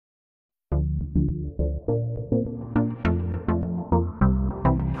It's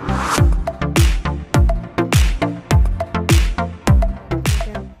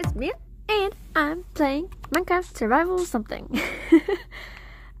me, and I'm playing Minecraft Survival something.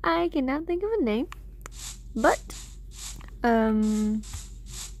 I cannot think of a name, but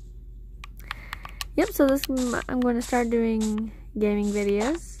yep. So I'm going to start doing gaming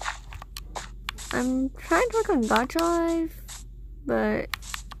videos. I'm trying to work on Gacha Life, but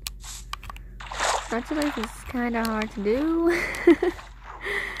Gacha Life is kind of hard to do.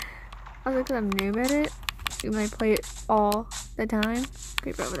 Also, because I'm new at it, even though I play it all the time.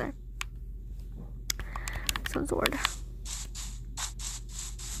 Creeper over there. Some sword.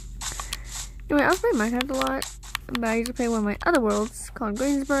 Anyway, I also play Minecraft a lot, but I usually play one of my other worlds called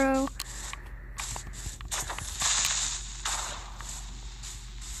Greensboro.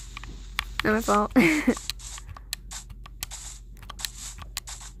 Not my fault.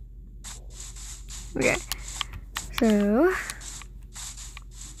 Okay, so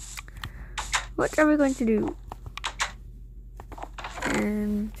what are we going to do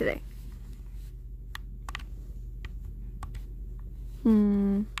today?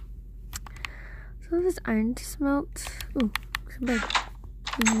 So this iron to smelt. Ooh, some big.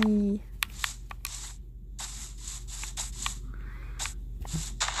 Only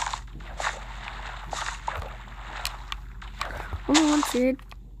one seed.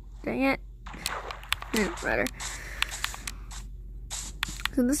 Dang it. Better.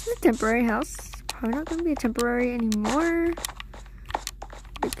 So this is a temporary house. Probably not going to be a temporary anymore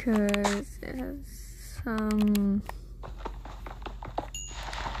because it has some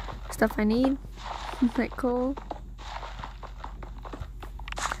stuff I need, like coal.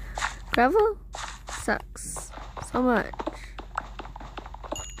 Gravel sucks so much.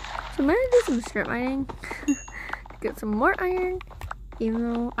 So I'm gonna do some strip mining to get some more iron,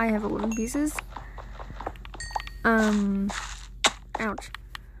 even though I have 11 pieces. Ouch.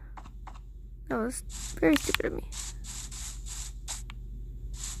 That was very stupid of me.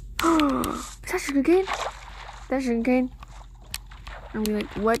 Oh, is that sugarcane? That's sugarcane. I'm gonna be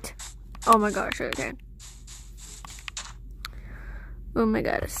like, what? Oh my gosh, sugarcane. Oh my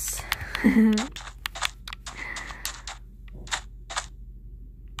goddess.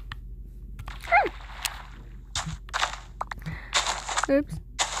 Oops.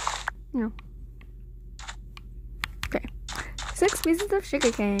 No. Okay. 6 pieces of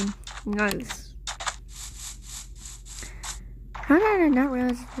sugarcane. Nice. How did I not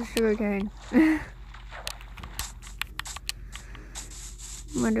realize it was sugarcane?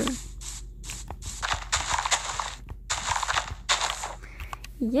 What am I doing?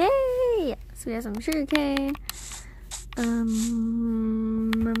 Yay! So we have some sugarcane.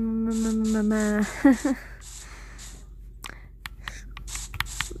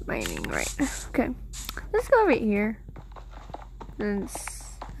 Mining, right? Okay, let's go over here.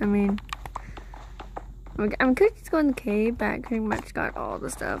 I'm could just go in the cave, but I pretty much got all the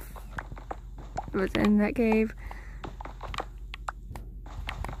stuff that was in that cave.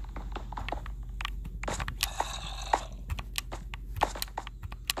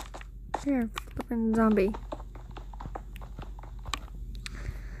 Here, flipping zombie.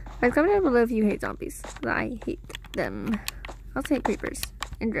 Guys, comment down below if you hate zombies. I hate them. I also hate creepers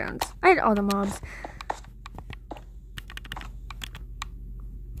and drones. I hate all the mobs.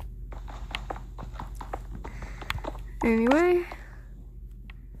 Anyway,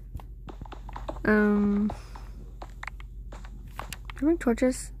 having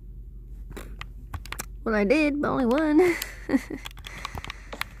torches. Well, I did, but only one.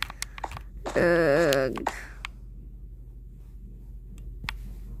 Ugh.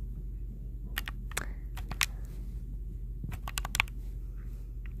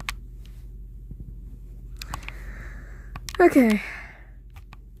 Okay.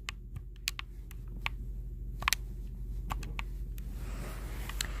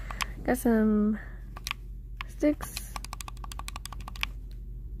 Got some sticks.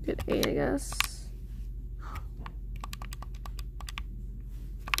 Did 8, I guess.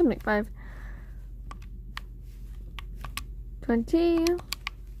 I'll make 5. 20.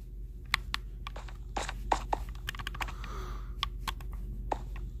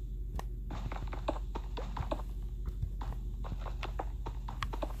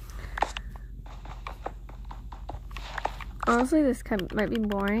 Honestly, this might be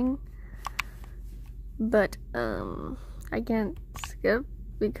boring, but I can't skip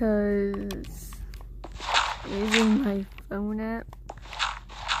because I'm using my phone app.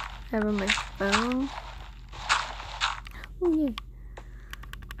 I have on my phone. Oh yeah.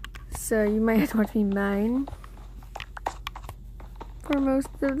 So you might have to watch me mine for most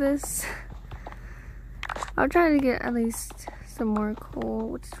of this. I'll try to get at least some more coal,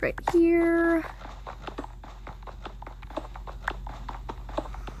 which is right here.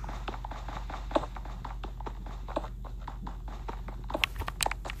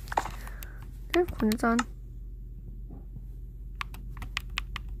 Okay, when it's on.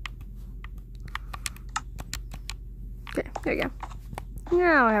 Okay, there you go.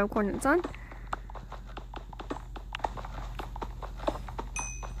 Now I have coordinates on.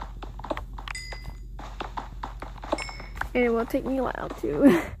 And it will take me a while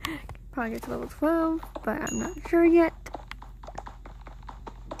to probably get to level 12, but I'm not sure yet.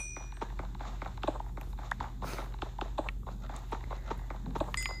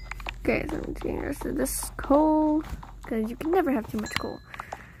 Okay, so I'm getting the rest of this coal, because you can never have too much coal.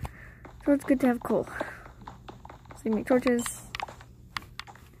 So it's good to have coal. So you make torches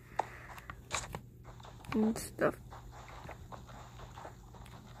and stuff.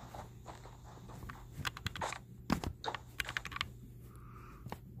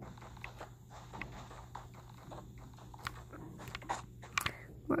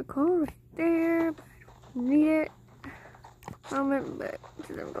 More coal right there, but I don't need it at the moment, but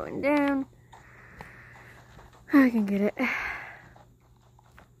since I'm going down, I can get it.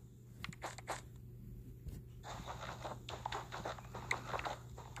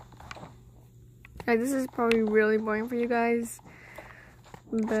 This is probably really boring for you guys,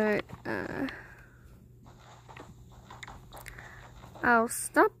 but I'll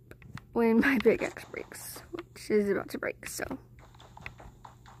stop when my pickaxe breaks, which is about to break, so.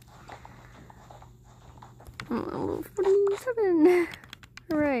 Level 47!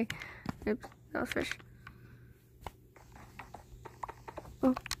 Hooray! Oops, that was fish.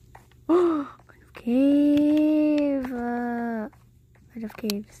 Oh! Oh! Out of cave! Out of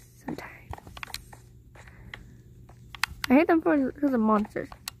caves sometimes. I hate them because of monsters.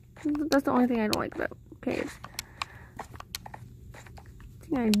 That's the only thing I don't like about caves. The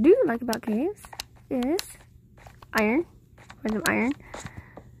thing I do like about caves is iron. Find some iron.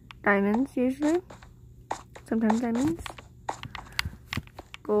 Diamonds, usually. Sometimes diamonds.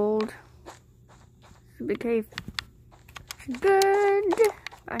 Gold. It's a big cave. It's good.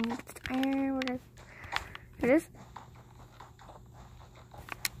 I need to get iron. Where it is.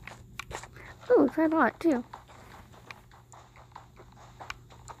 Ooh, it's quite a lot too.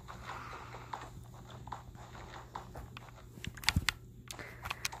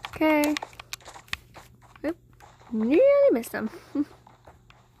 Okay. Oop. Nearly missed them.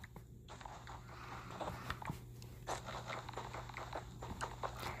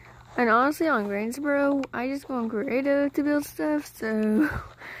 And honestly, on Grainsboro, I just go on creative to build stuff, so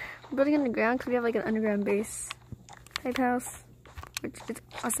I'm building underground because we have like an underground base type house, which is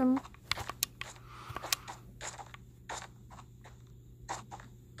awesome.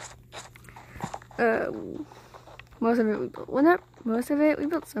 Most of it we built, well, not most of it, we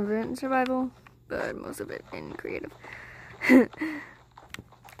built some of it in survival, but most of it in creative.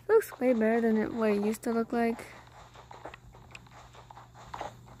 Looks way better than what it used to look like.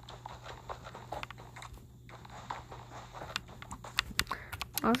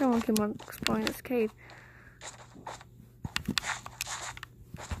 Also, I want to keep on exploring this cave.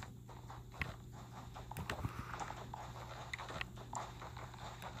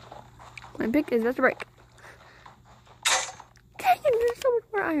 My pick is just a break. Dang it, there's so much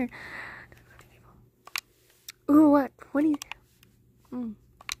more iron. Ooh, what? 20?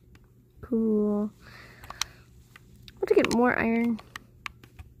 Cool. I want to get more iron.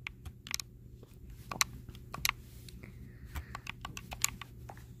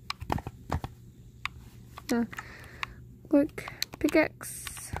 Quick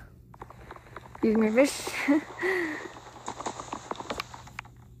pickaxe. Use my fish.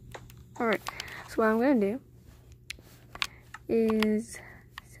 Alright, so what I'm gonna do is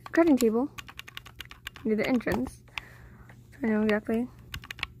set a crafting table near the entrance, so I know exactly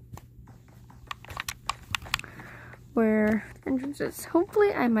where the entrance is.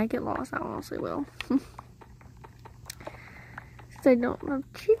 Hopefully I might get lost, I honestly will. Since I don't have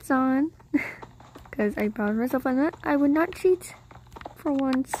cheats on, because I promised myself on that, I would not cheat for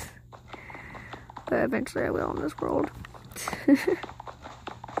once, but eventually I will in this world.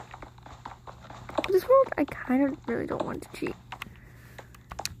 This world, I kind of really don't want to cheat.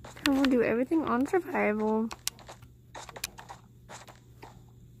 I want to do everything on survival.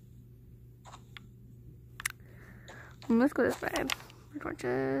 Let's go this way.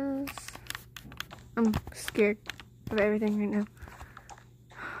 Torches. I'm scared of everything right now.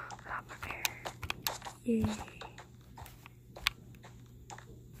 Yay.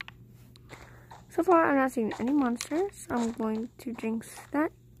 So far, I'm not seeing any monsters. I'm going to jinx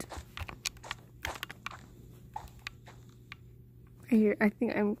that. I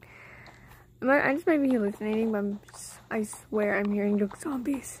think I just might be hallucinating, but I swear I'm hearing the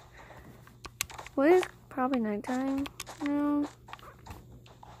zombies. Well, it's probably nighttime now.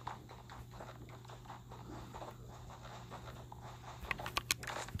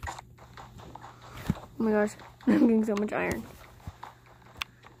 Oh my gosh, I'm getting so much iron.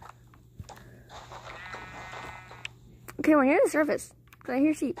 Okay, we're near the surface. I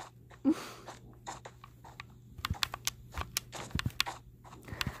hear sheep. Okay,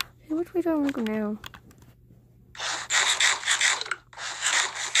 which way do I want to go now?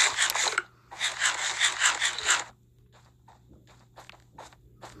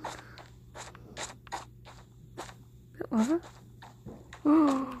 Is it lava?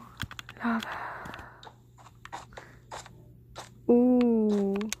 Oh, lava.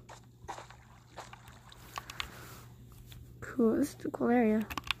 Ooh. Cool, this is a cool area.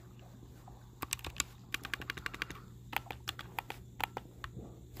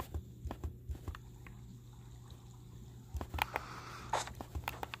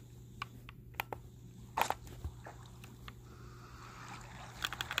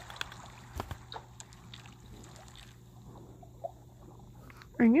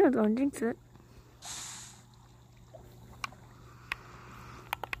 I knew I was going to jinx it.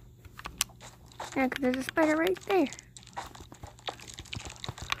 Yeah, because there's a spider right there.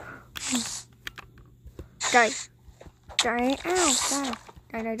 Die. Die. Ow.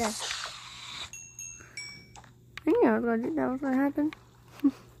 Die. Die. I knew I was going to do that. Was going to happen.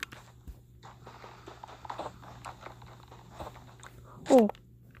 Oh.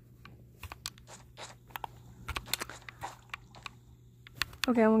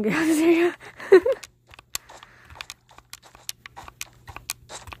 Okay, I'm going to get out of this area.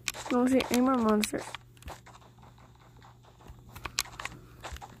 I don't see any more monsters.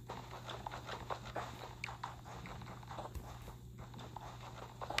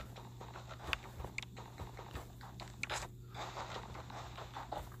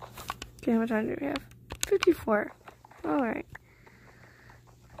 Okay, how much time do we have? 54. Alright.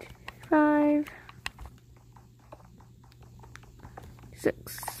 5.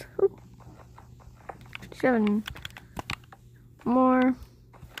 6. Ooh. 7. More.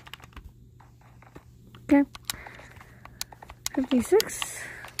 Okay. 56.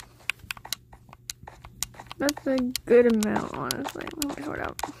 That's a good amount, honestly. Let me sort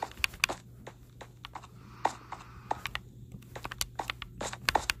out.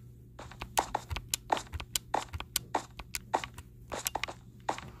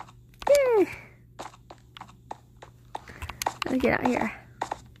 Yay! Let's get out of here.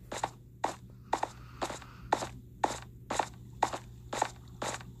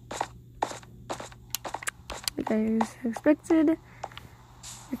 Like I expected.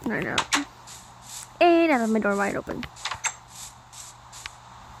 It's not out. And I left my door wide open.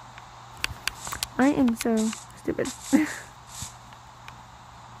 I am so stupid.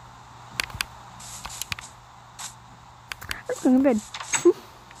 Let's go to bed.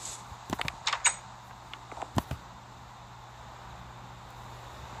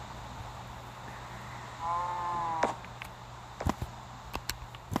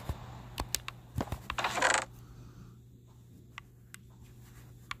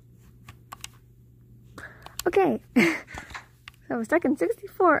 Okay, so we're stuck in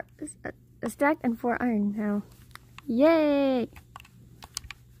 64, a stack and 4 iron now. Yay!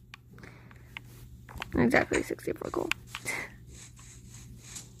 Exactly 64 gold.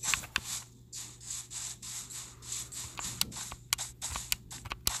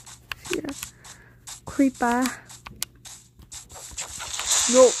 Yeah. Creeper.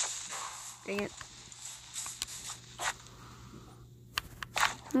 No! Dang it.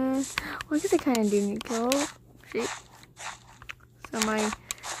 Well, I guess I kind of do need to kill sheep. So my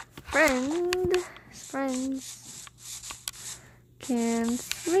friends can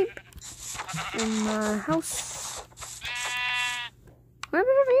sleep in my house. What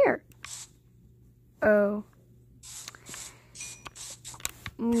happened over here? Oh.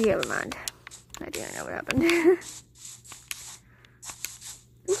 Yeah, never mind. I think I know what happened.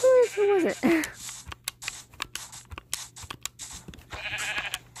 Who was it?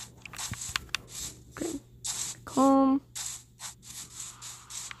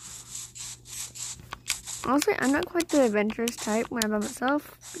 Honestly, I'm not quite the adventurous type when I'm by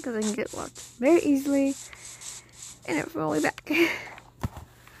myself because I can get lost very easily and never fall way back.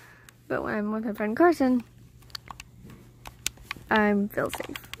 But when I'm with my friend Carson, I feel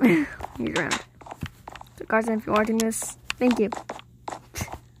safe. He's around. So Carson, if you're watching this, thank you.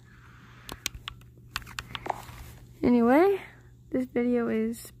 Anyway, this video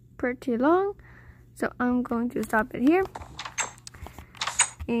is pretty long, so I'm going to stop it here.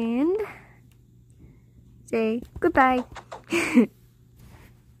 and say goodbye.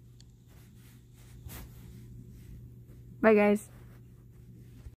 Bye, guys.